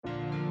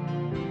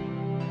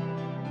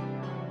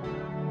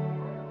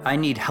I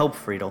need help,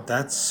 Friedl.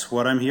 That's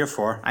what I'm here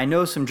for. I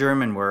know some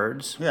German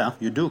words. Yeah,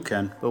 you do,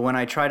 Ken. But when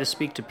I try to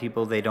speak to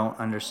people, they don't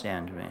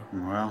understand me.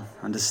 Well,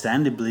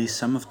 understandably,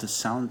 some of the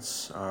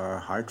sounds are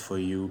hard for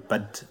you,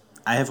 but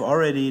I have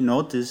already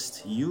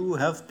noticed you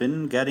have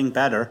been getting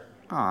better.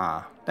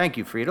 Ah, thank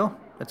you, Friedl.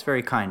 That's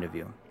very kind of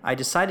you. I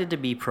decided to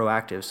be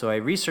proactive, so I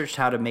researched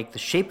how to make the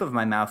shape of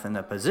my mouth and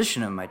the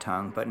position of my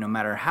tongue, but no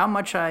matter how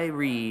much I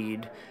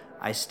read,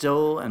 I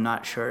still am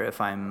not sure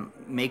if I'm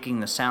making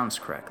the sounds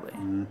correctly.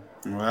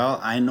 Well,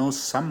 I know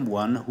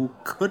someone who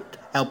could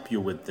help you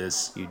with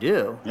this. You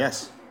do?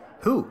 Yes,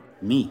 Who?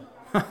 me.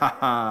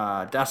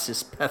 Haha, das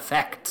ist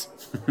perfekt.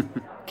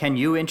 Can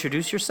you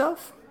introduce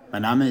yourself?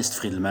 Mein Name ist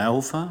Friedl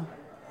Meyerhofer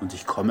und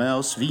ich komme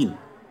aus Wien.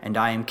 And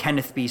I am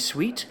Kenneth B.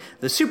 Sweet.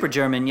 The Super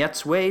German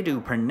Jetzt way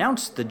to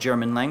pronounce the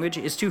German language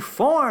is to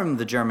form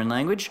the German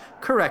language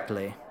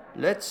correctly.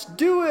 Let's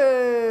do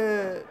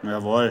it!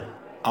 Jawohl,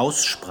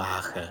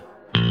 Aussprache.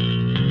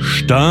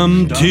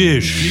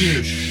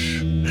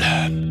 Stammtisch.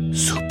 Learn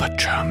Super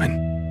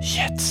German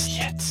jetzt.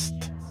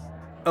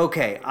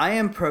 Okay, I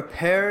am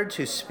prepared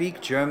to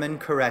speak German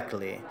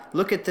correctly.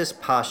 Look at this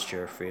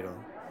posture, Friedl.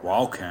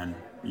 Wow, Ken,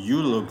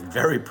 you look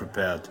very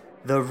prepared.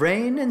 The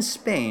rain in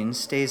Spain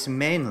stays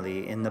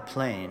mainly in the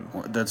plain.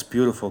 Well, that's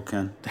beautiful,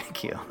 Ken.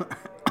 Thank you.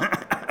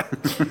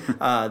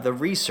 The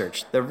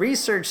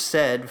research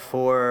said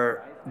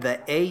for the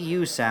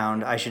AU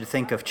sound, I should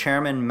think of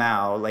Chairman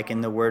Mao, like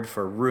in the word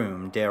for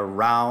room. Der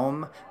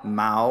Raum,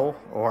 Mao,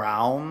 or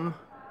Raum.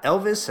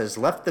 Elvis has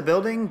left the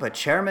building, but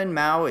Chairman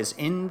Mao is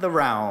in the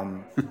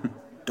Raum.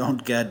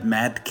 Don't get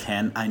mad,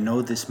 Ken. I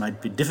know this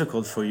might be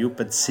difficult for you,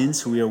 but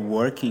since we are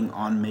working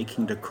on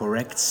making the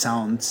correct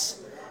sounds,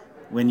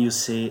 when you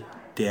say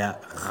der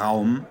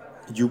Raum,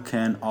 you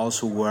can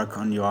also work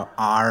on your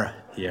R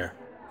here.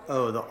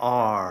 Oh, the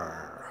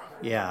R.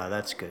 Yeah,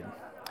 that's good.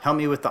 Help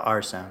me with the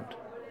R sound.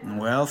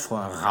 Well, for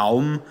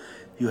Raum,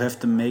 you have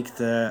to make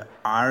the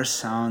R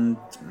sound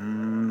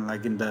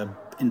like in the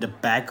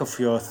back of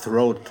your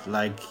throat,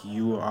 like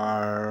you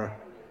are,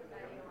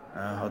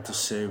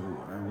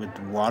 with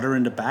water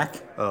in the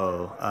back.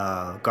 Oh,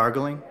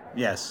 gargling?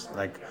 Yes,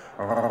 like,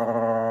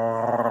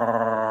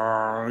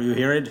 you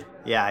hear it?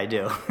 Yeah, I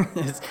do.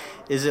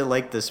 Is it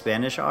like the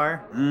Spanish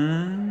R?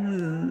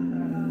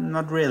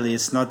 Not really.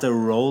 It's not the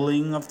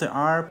rolling of the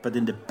R, but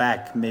in the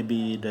back,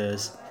 maybe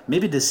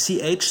the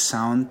CH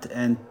sound,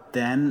 and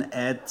then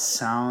add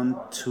sound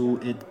to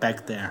it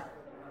back there.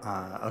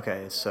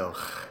 Okay, so...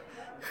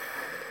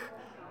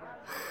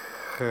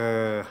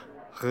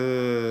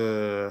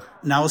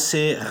 Now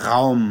say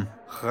Raum.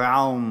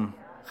 Raum.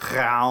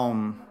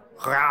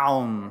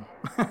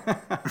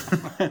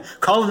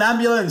 Call an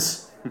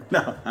ambulance!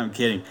 No, I'm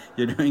kidding.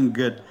 You're doing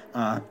good.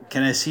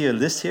 Can I see your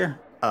list here?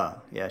 Oh,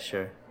 yeah,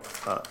 sure.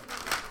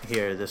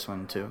 Here, this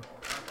one too.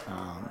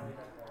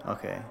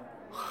 Okay.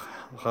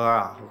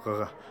 Raum.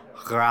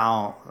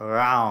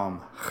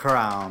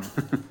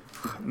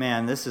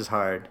 Man, this is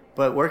hard.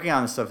 But working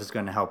on this stuff is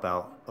going to help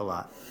out a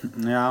lot.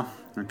 Yeah,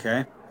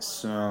 okay.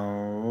 So...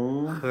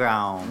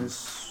 Raum.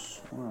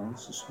 This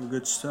is some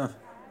good stuff.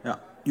 Yeah.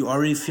 You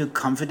already feel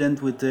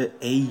confident with the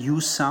AU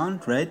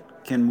sound, right?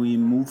 Can we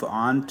move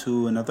on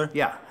to another?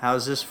 Yeah,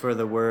 how's this for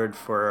the word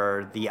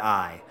for the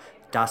eye?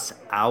 Das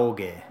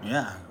Auge.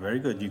 Yeah, very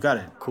good. You got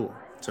it. Cool.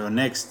 So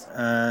next,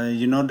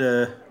 you know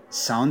the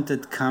sound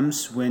that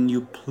comes when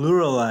you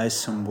pluralize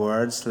some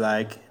words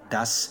like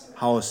das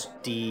Haus.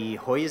 Die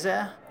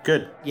Häuser?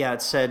 Good. Yeah,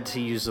 it said to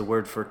use the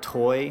word for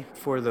toy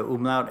for the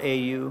umlaut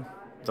AU,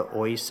 the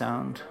oi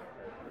sound.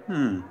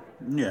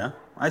 Yeah,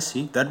 I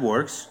see. That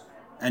works.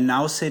 And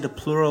now say the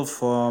plural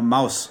for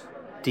mouse.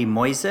 Die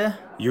Mäuse?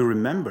 You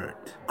remembered.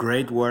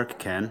 Great work,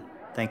 Ken.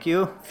 Thank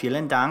you.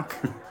 Vielen Dank.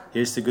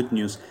 Here's the good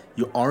news.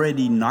 You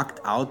already knocked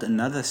out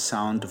another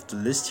sound of the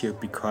list here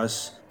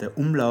because the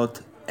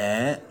umlaut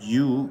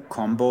U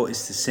combo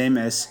is the same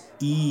as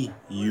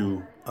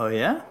EU. Oh,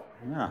 yeah?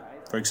 Yeah.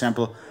 For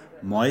example,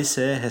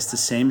 Mäuse has the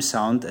same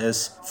sound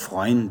as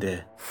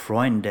Freunde.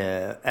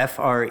 Freunde.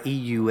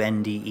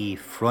 Freunde.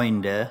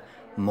 Freunde.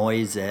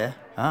 Mäuse.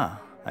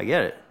 Ah, I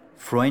get it.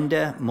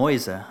 Freunde,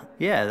 Mäuse.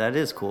 Yeah, that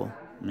is cool.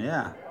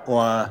 Yeah.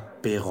 Or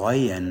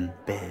bereuen.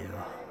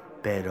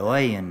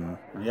 Bereuen.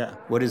 Yeah.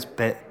 What is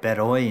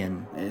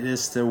bereuen? It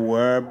is the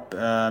verb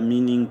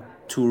meaning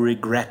to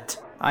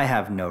regret. I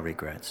have no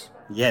regrets.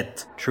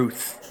 Yet.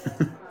 Truth.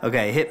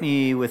 Okay, hit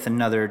me with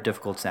another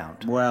difficult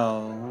sound.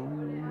 Well,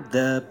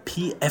 the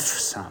PF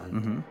sound.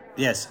 Mm-hmm.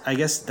 Yes, I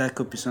guess that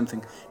could be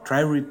something.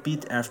 Try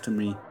repeat after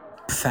me.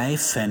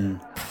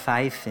 Pfeifen.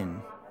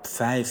 Pfeifen.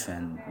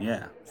 Pfeifen,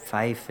 yeah.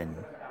 Pfeifen.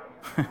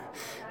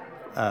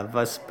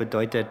 Was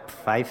bedeutet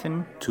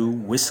pfeifen? To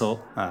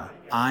whistle.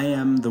 I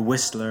am the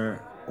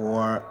whistler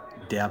or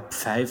der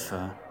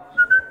Pfeifer.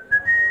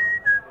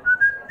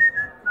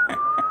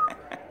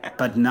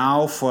 But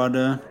now for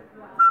the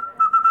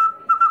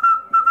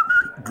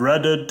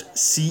dreaded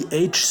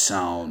CH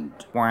sound.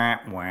 Wah,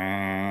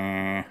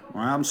 wah. Well,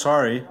 I'm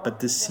sorry, but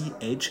the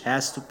CH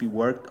has to be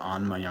worked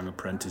on, my young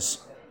apprentice.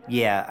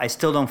 Yeah, I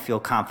still don't feel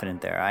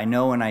confident there. I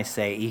know when I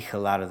say ich a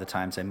lot of the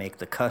times I make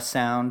the k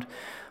sound.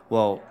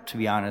 Well, to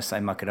be honest, I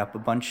muck it up a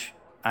bunch.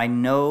 I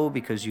know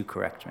because you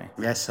correct me.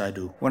 Yes, I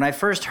do. When I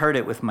first heard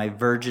it with my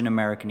virgin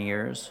American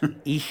ears,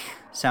 ich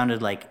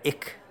sounded like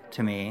ich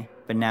to me,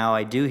 but now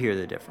I do hear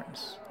the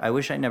difference. I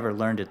wish I never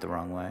learned it the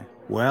wrong way.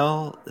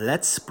 Well,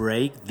 let's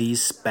break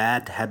these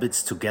bad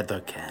habits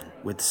together, Ken.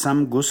 With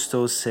some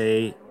gusto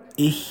say,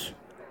 ich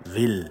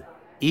will.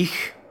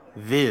 Ich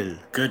will.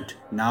 Good.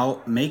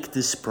 Now make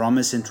this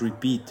promise and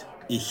repeat.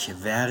 Ich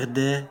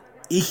werde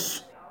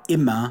ich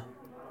immer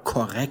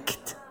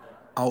korrekt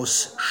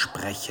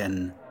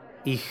aussprechen.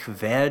 Ich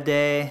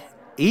werde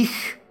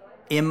ich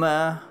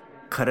immer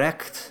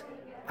korrekt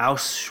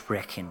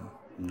aussprechen.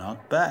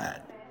 Not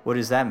bad. What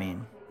does that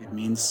mean? It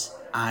means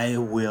I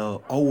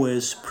will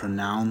always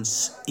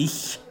pronounce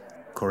ich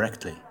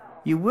correctly.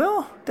 You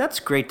will? That's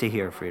great to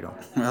hear, Friedl.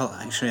 Well,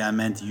 actually, I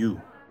meant you.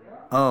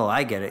 Oh,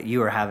 I get it.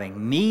 You are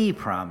having me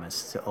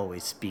promise to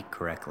always speak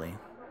correctly.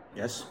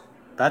 Yes?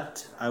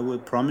 But I will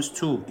promise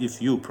too,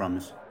 if you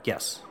promise.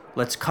 Yes.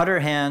 Let's cut our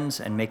hands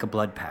and make a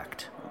blood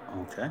pact.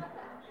 Okay.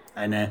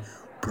 Eine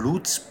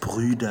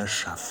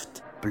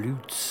Blutsbrüderschaft.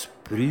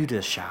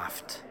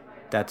 Blutsbrüderschaft.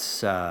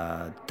 That's,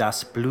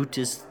 das Blut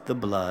is the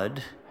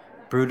blood.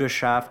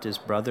 Bruderschaft is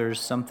brothers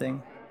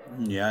something.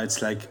 Yeah,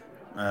 it's like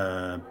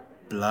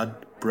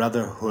blood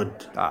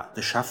brotherhood. Ah.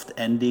 The Schaft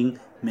ending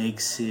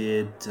makes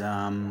it,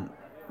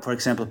 for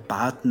example,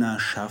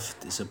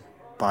 Partnerschaft is a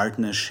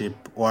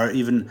partnership, or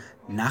even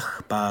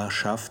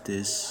Nachbarschaft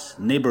is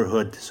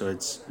neighborhood. So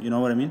it's, you know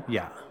what I mean?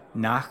 Yeah.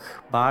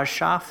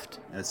 Nachbarschaft?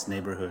 That's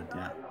neighborhood,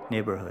 yeah.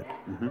 Neighborhood.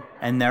 Mm-hmm.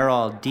 And they're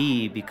all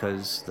D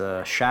because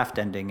the shaft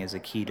ending is a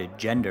key to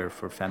gender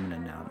for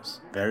feminine nouns.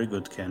 Very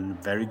good, Ken.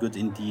 Very good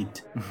indeed.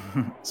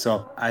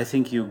 So I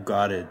think you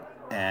got it.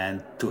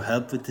 And to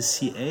help with the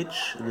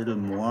CH a little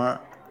more,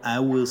 I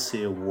will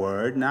say a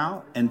word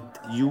now and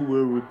you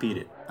will repeat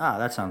it. Ah,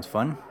 that sounds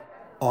fun.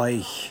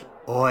 Euch.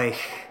 Euch.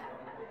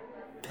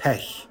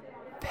 Pech.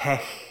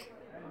 Pech.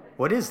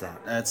 What is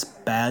that? That's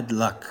bad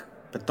luck.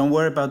 But don't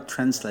worry about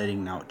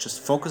translating now.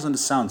 Just focus on the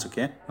sounds,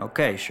 okay?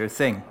 Okay, sure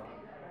thing.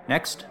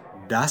 Next.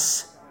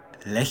 Das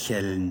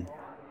Lächeln.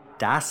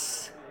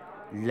 Das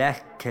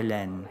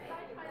Lächeln.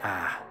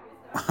 Ah.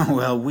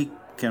 Well, we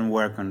can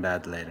work on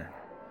that later.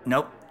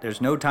 Nope, there's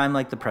no time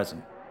like the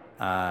present.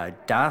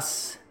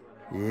 Das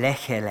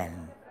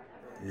Lächeln.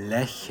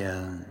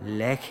 Lächeln.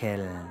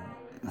 Lächeln.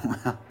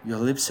 Well, your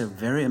lips are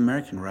very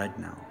American right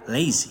now.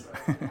 Lazy.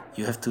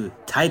 You have to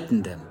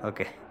tighten them.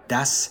 Okay.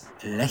 Das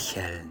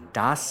Lächeln.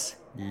 Das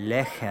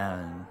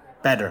Lächeln.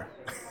 Better.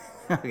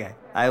 Okay,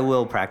 I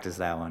will practice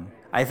that one.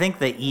 I think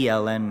the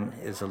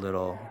ELN is a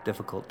little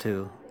difficult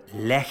too.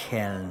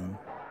 Lächeln.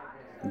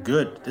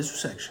 Good. This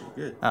was actually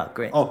good. Oh,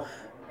 great. Oh,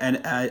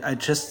 and I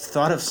just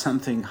thought of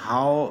something.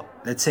 How,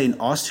 let's say in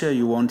Austria,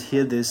 you won't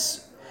hear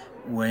this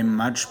way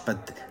much,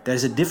 but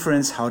there's a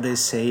difference how they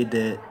say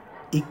the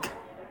ik,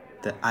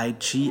 the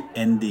IG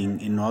ending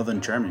in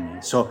northern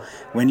Germany. So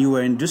when you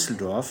were in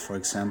Düsseldorf, for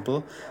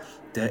example,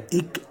 the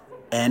ik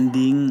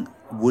ending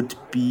would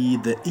be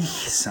the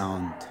ich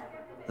sound,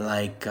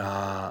 like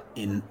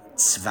in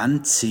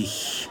 20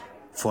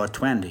 for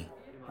 20.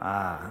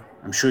 Ah,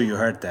 I'm sure you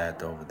heard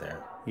that over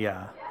there.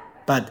 yeah.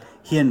 But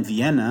here in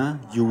Vienna,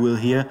 you will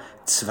hear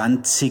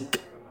 20.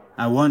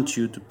 I want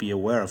you to be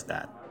aware of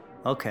that.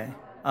 Okay.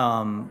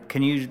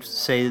 Can you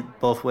say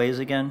both ways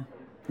again?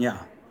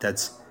 Yeah,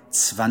 that's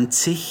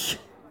 20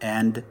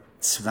 and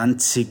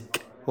 20.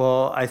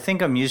 Well, I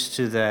think I'm used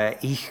to the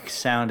ich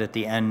sound at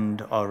the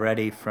end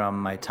already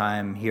from my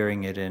time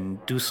hearing it in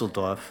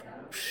Dusseldorf.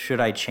 Should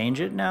I change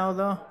it now,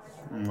 though?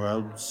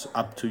 Well, it's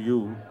up to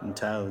you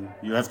entirely.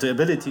 You have the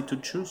ability to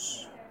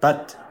choose,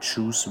 but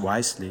choose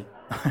wisely.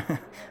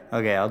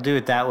 Okay, I'll do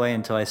it that way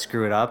until I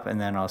screw it up, and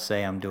then I'll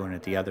say I'm doing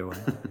it the other way.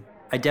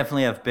 I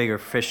definitely have bigger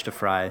fish to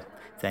fry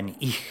than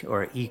ich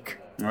or ik.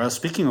 Well,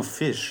 speaking of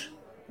fish,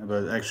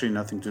 but actually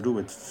nothing to do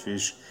with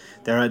fish,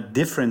 there are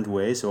different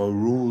ways or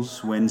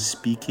rules when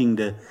speaking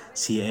the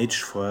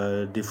CH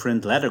for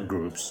different letter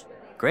groups.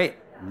 Great.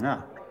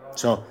 Yeah.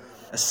 So,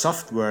 a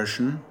soft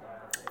version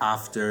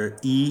after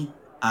E,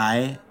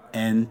 I,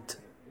 and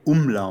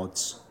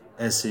umlauts,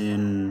 as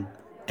in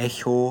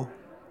Echo,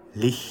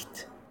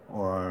 Licht,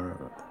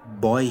 or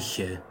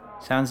Bäuche.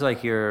 Sounds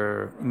like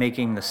you're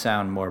making the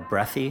sound more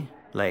breathy,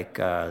 like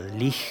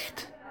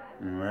Licht.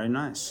 Very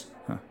nice.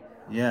 Huh.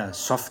 Yeah,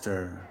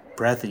 softer,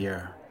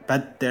 breathier.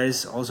 But there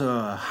is also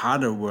a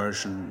harder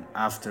version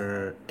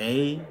after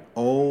A,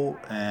 O,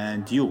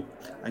 and U.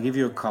 I give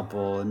you a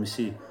couple. Let me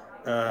see.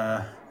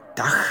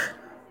 Dach,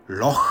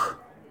 Loch,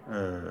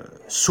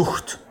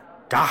 Sucht.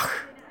 Dach,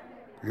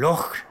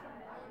 Loch,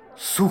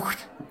 Sucht.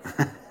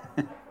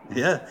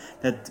 Yeah,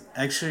 that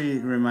actually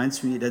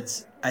reminds me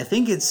that I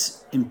think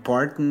it's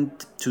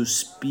important to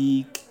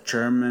speak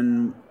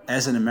German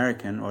as an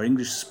American or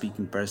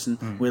English-speaking person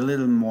with a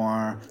little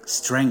more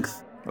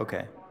strength.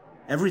 Okay.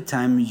 Every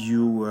time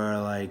you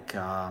were like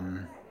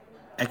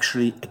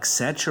actually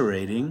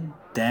exaggerating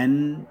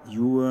then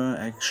you were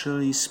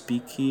actually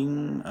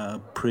speaking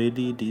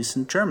pretty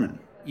decent German.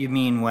 You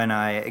mean when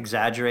I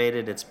exaggerate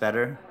it, it's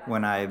better?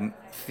 When I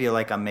feel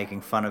like I'm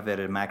making fun of it,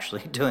 I'm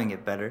actually doing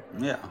it better?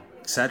 Yeah,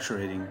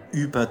 exaggerating.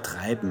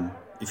 Übertreiben,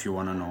 if you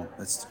want to know.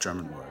 That's the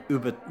German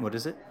word. What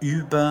is it?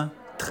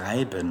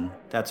 Übertreiben.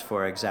 That's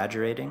for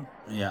exaggerating?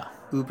 Yeah.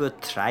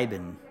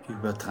 Übertreiben.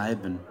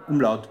 Übertreiben.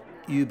 Umlaut.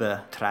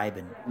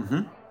 Übertreiben.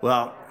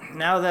 Well,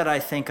 now that I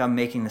think I'm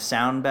making the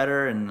sound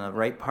better in the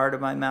right part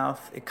of my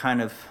mouth, it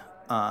kind of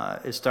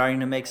is starting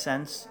to make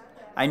sense.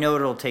 I know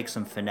it'll take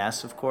some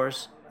finesse, of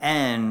course,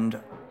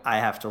 and I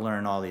have to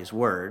learn all these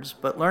words,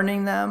 but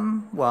learning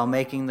them while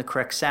making the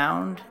correct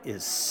sound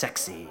is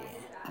sexy.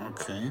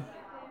 Okay.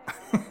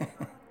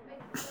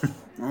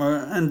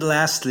 And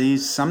lastly,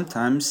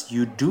 sometimes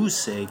you do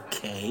say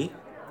K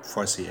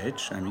for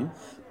CH,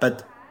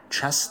 but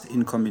just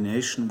in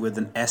combination with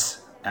an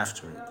S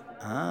after it.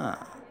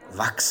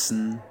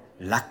 Wachsen,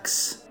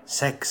 Lachs,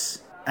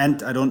 Sex.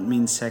 And I don't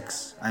mean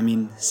sex, I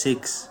mean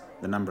 6,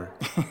 the number.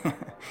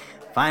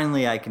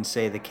 Finally, I can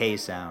say the K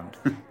sound.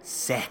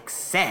 Sex,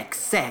 sex,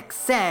 sex,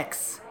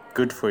 sex.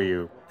 Good for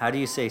you. How do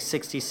you say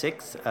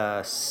 66?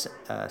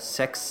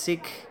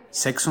 Sexig?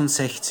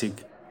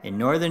 66. In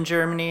northern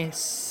Germany,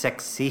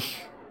 sexig.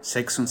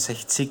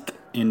 66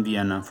 in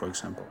Vienna, for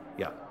example.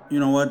 Yeah. You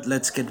know what?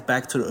 Let's get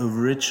back to the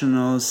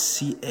original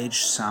CH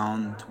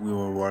sound we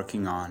were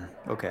working on.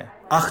 Okay.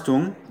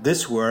 Achtung,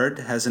 this word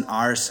has an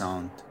R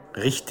sound.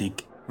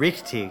 Richtig.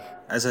 Richtig.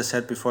 As I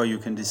said before, you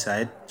can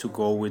decide to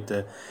go with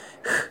the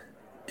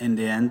in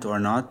the end or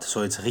not.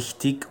 So it's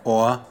richtig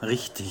or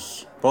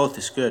richtig. Both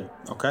is good,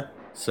 okay?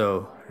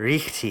 So,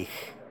 richtig.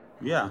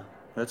 Yeah,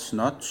 that's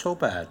not so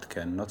bad,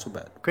 Ken. Not so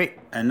bad. Great.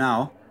 And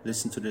now,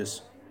 listen to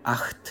this.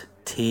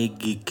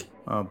 Achttägig.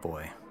 Oh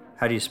boy.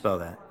 How do you spell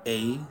that?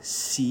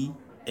 ACHTT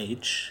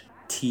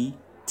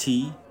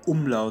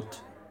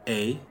Umlaut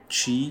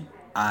AGIG.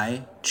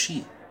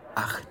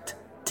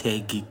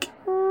 Achttägig.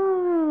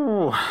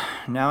 Ooh,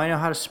 now I know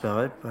how to spell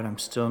it, but I'm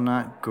still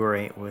not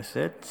great with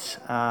it.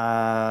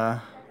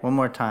 One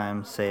more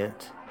time, say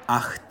it.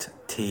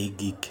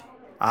 Achttägig.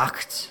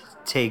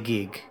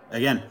 Achttägig.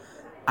 Again.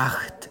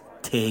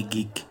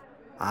 Achttägig.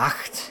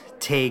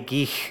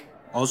 Achttägig.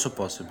 Also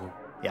possible.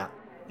 Yeah.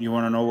 You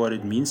want to know what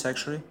it means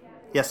actually?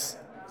 Yes.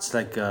 It's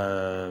like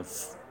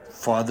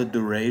for the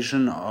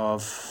duration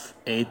of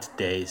 8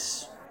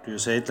 days. Do you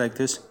say it like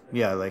this?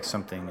 Yeah, like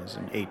something is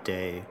an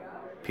 8-day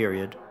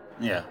period.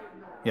 Yeah.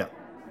 Yeah.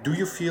 Do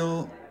you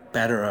feel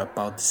better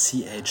about the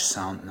CH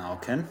sound now,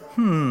 Ken?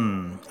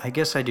 I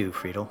guess I do,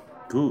 Friedl.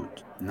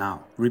 Good.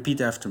 Now, repeat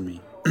after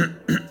me.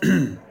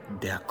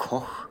 Der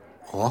Koch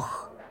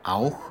roch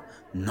auch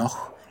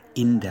noch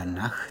in der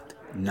Nacht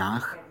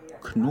nach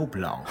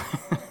Knoblauch.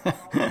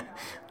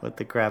 What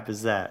the crap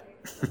is that?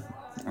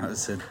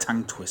 It's a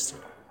tongue twister.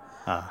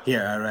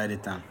 Here, I write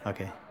it down.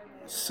 Okay.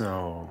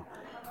 So,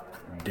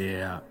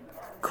 der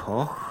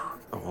Koch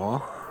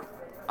roch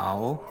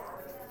auch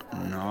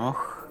noch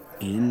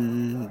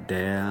in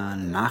der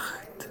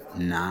Nacht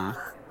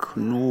nach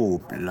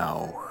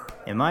Knoblauch.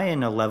 Am I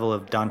in a level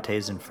of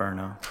Dante's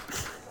Inferno?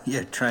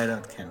 Yeah, try it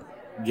out, Ken.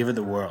 Give it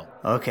a whirl.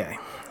 Okay,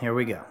 here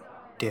we go.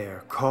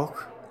 Der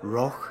Koch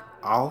roch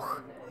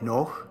auch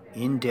noch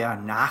in der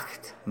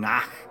Nacht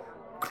nach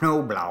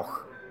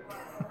Knoblauch.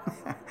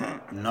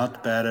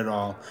 Not bad at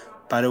all.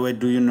 By the way,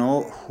 do you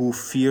know who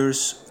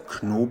fears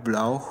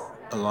Knoblauch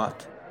a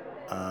lot?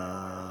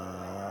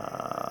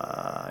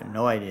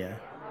 No idea.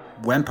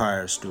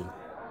 Vampires do.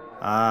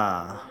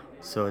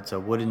 So it's a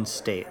wooden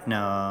stake.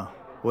 No,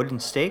 wooden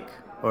stake?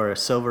 Or a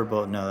silver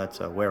boat? No, that's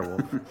a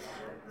werewolf.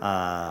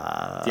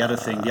 The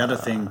other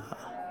thing.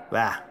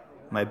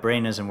 My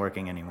brain isn't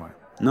working anymore.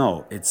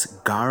 No, it's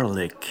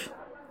garlic.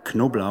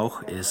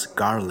 Knoblauch is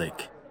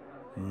garlic.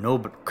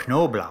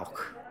 Knoblauch.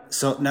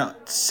 So now,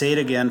 say it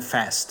again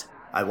fast.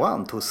 I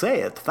want to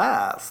say it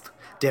fast.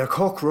 Der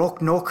Koch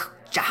roch noch,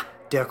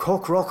 der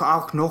Koch roch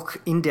auch noch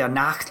in der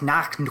Nacht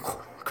nach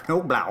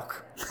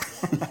Knoblauch.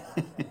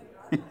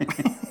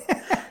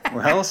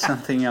 Well,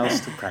 something else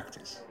to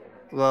practice.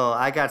 Well,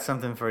 I got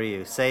something for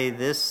you. Say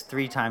this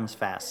 3 times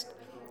fast.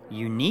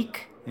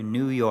 Unique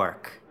New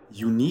York.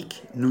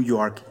 Unique New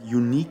York.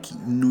 Unique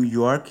New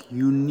York.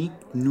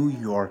 Unique New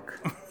York.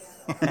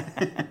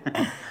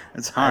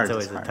 It's hard. That's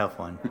always a tough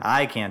one.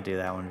 I can't do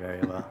that one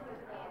very well.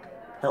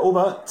 Herr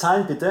Ober,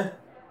 Zahlen bitte.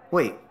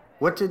 Wait,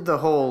 what did the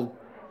whole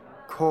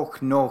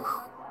Koch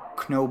noch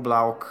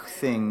Knoblauch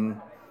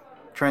thing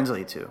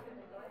translate to?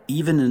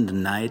 Even in the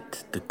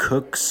night, the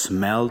cook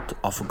smelled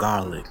of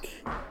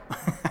garlic.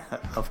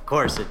 Of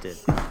course it did.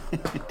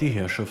 Die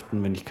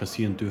Herrschaften, wenn ich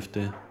kassieren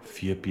dürfte,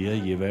 4 Bier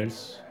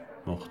jeweils,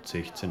 macht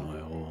 16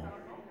 €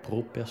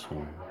 pro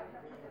Person.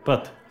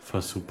 But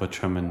for Super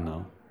German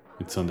now,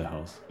 it's on the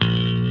house.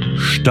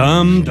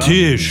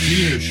 Stammtisch.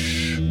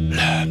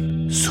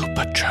 Learn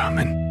Super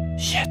German.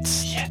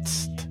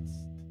 Jetzt.